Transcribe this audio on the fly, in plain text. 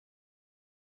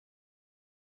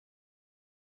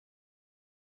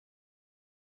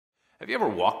Have you ever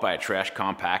walked by a trash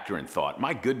compactor and thought,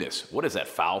 my goodness, what is that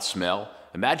foul smell?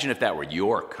 Imagine if that were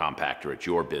your compactor at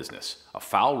your business. A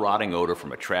foul, rotting odor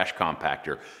from a trash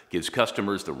compactor gives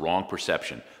customers the wrong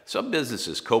perception. Some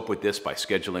businesses cope with this by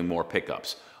scheduling more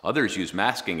pickups. Others use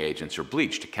masking agents or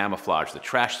bleach to camouflage the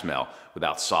trash smell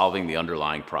without solving the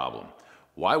underlying problem.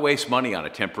 Why waste money on a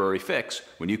temporary fix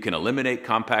when you can eliminate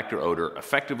compactor odor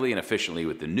effectively and efficiently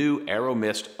with the new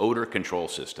Aeromist odor control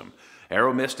system?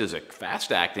 Aeromist is a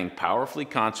fast-acting, powerfully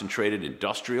concentrated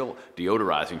industrial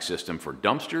deodorizing system for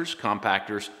dumpsters,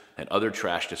 compactors, and other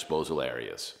trash disposal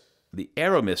areas. The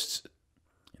Aeromist,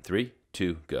 3,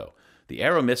 2, go. The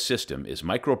Aeromist system is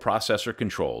microprocessor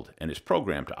controlled and is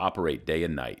programmed to operate day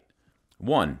and night.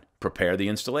 1. Prepare the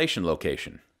installation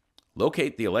location.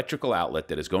 Locate the electrical outlet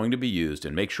that is going to be used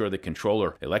and make sure the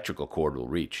controller electrical cord will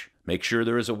reach. Make sure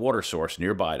there is a water source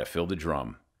nearby to fill the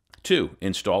drum. 2.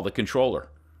 Install the controller.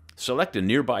 Select a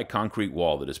nearby concrete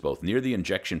wall that is both near the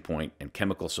injection point and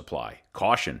chemical supply.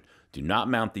 Caution: do not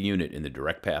mount the unit in the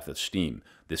direct path of steam.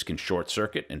 This can short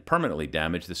circuit and permanently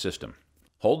damage the system.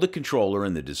 Hold the controller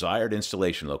in the desired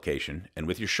installation location and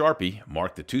with your Sharpie,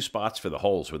 mark the 2 spots for the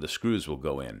holes where the screws will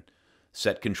go in.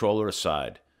 Set controller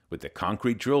aside. With the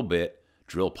concrete drill bit,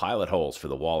 drill pilot holes for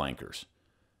the wall anchors.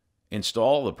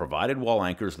 Install the provided wall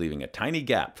anchors, leaving a tiny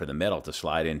gap for the metal to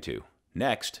slide into.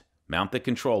 Next, mount the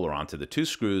controller onto the 2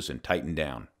 screws and tighten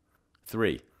down.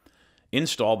 3.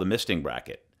 Install the misting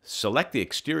bracket. Select the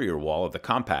exterior wall of the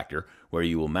compactor where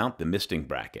you will mount the misting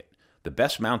bracket. The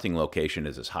best mounting location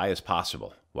is as high as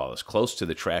possible, while as close to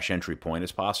the trash entry point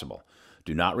as possible.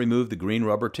 Do not remove the green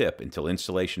rubber tip until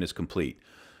installation is complete.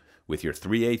 With your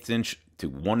 3/8 inch to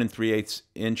 1 3/8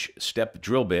 inch step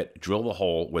drill bit, drill the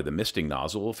hole where the misting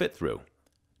nozzle will fit through.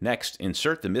 Next,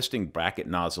 insert the misting bracket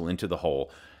nozzle into the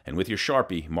hole, and with your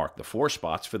Sharpie, mark the 4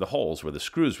 spots for the holes where the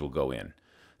screws will go in.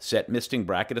 Set misting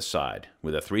bracket aside.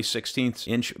 With a 3/16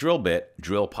 inch drill bit,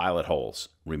 drill pilot holes.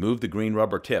 Remove the green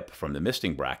rubber tip from the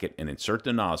misting bracket and insert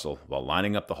the nozzle while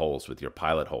lining up the holes with your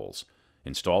pilot holes.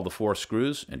 Install the 4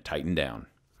 screws and tighten down.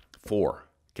 4.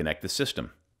 Connect the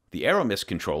system. The Aeromist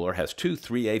controller has 2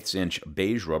 3/8 inch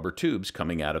beige rubber tubes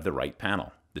coming out of the right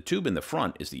panel. The tube in the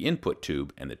front is the input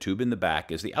tube, and the tube in the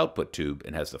back is the output tube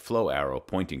and has the flow arrow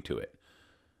pointing to it.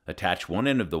 Attach one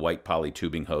end of the white poly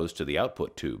tubing hose to the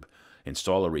output tube.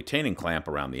 Install a retaining clamp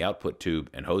around the output tube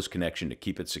and hose connection to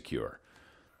keep it secure.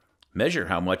 Measure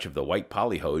how much of the white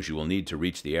poly hose you will need to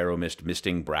reach the Aeromist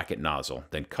misting bracket nozzle,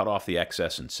 then cut off the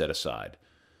excess and set aside.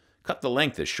 Cut the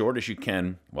length as short as you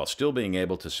can while still being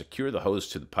able to secure the hose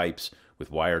to the pipes with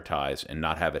wire ties and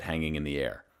not have it hanging in the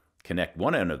air. Connect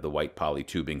one end of the white poly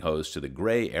tubing hose to the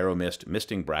gray Aeromist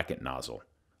misting bracket nozzle.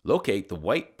 Locate the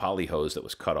white poly hose that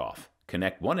was cut off.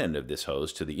 Connect one end of this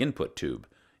hose to the input tube.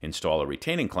 Install a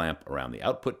retaining clamp around the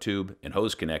output tube and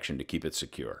hose connection to keep it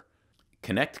secure.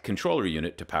 Connect controller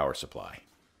unit to power supply.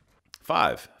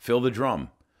 5. Fill the drum.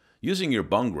 Using your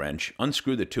bung wrench,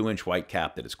 unscrew the 2-inch white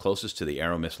cap that is closest to the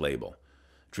Aeromist label.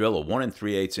 Drill a 1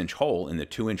 3/8 inch hole in the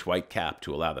 2-inch white cap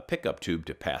to allow the pickup tube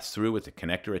to pass through with the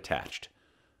connector attached.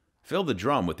 Fill the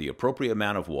drum with the appropriate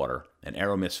amount of water and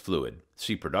Aeromist fluid.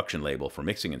 See production label for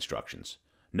mixing instructions.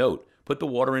 Note: put the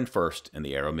water in first and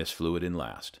the Aeromist fluid in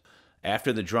last.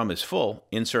 After the drum is full,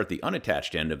 insert the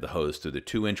unattached end of the hose through the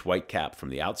 2-inch white cap from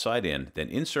the outside in, then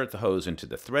insert the hose into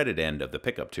the threaded end of the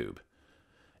pickup tube.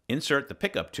 Insert the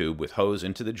pickup tube with hose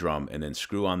into the drum and then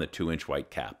screw on the 2-inch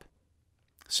white cap.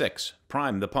 6.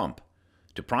 Prime the pump.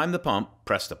 To prime the pump,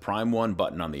 press the Prime 1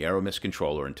 button on the Aeromist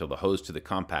controller until the hose to the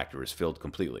compactor is filled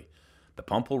completely. The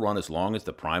pump will run as long as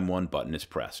the Prime 1 button is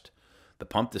pressed. The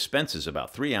pump dispenses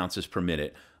about 3 ounces per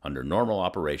minute under normal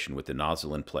operation with the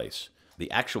nozzle in place.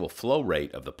 The actual flow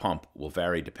rate of the pump will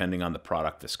vary depending on the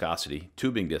product viscosity,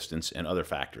 tubing distance, and other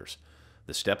factors.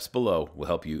 The steps below will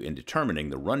help you in determining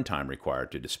the runtime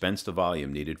required to dispense the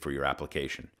volume needed for your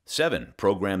application. 7.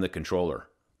 Program the controller.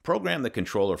 Program the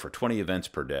controller for 20 events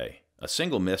per day. A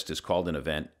single mist is called an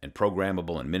event and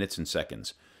programmable in minutes and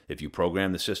seconds. If you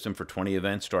program the system for 20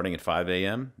 events starting at 5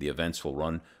 a.m., the events will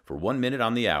run for 1 minute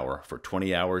on the hour for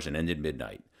 20 hours and end at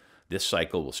midnight. This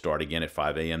cycle will start again at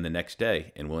 5 a.m. the next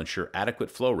day and will ensure adequate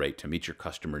flow rate to meet your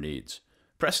customer needs.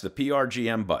 Press the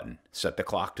PRGM button. Set the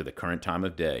clock to the current time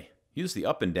of day. Use the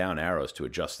up and down arrows to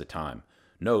adjust the time.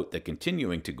 Note that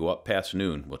continuing to go up past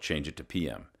noon will change it to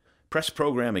PM. Press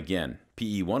Program again.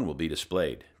 PE1 will be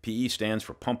displayed. PE stands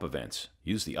for pump events.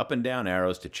 Use the up and down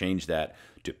arrows to change that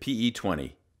to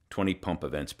PE20, 20 pump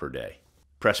events per day.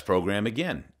 Press Program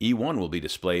again. E1 will be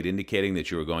displayed indicating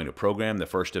that you are going to program the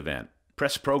first event.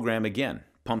 Press Program again.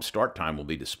 Pump start time will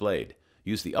be displayed.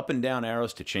 Use the up and down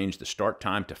arrows to change the start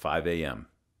time to 5 a.m.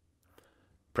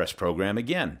 Press Program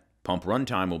again. Pump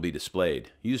runtime will be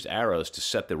displayed. Use arrows to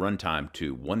set the runtime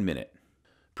to 1 minute.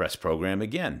 Press Program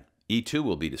again. E2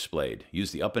 will be displayed.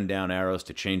 Use the up and down arrows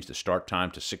to change the start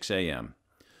time to 6 a.m.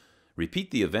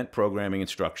 Repeat the event programming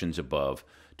instructions above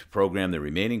to program the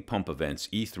remaining pump events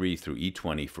E3 through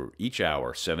E20 for each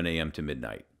hour, 7 a.m. to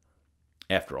midnight.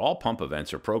 After all pump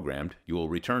events are programmed, you will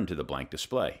return to the blank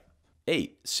display.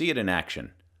 8. See it in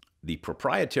action. The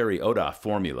proprietary ODA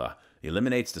formula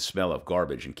eliminates the smell of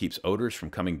garbage and keeps odors from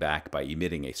coming back by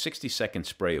emitting a 60-second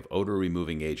spray of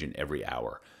odor-removing agent every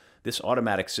hour. This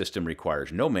automatic system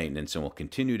requires no maintenance and will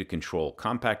continue to control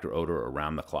compactor odor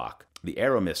around the clock. The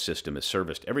Aeromist system is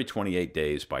serviced every 28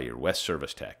 days by your West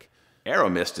Service Tech.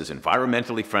 Aeromist is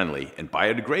environmentally friendly and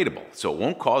biodegradable, so it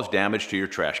won't cause damage to your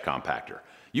trash compactor.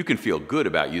 You can feel good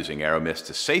about using Aeromist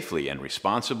to safely and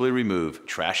responsibly remove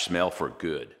trash smell for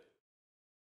good.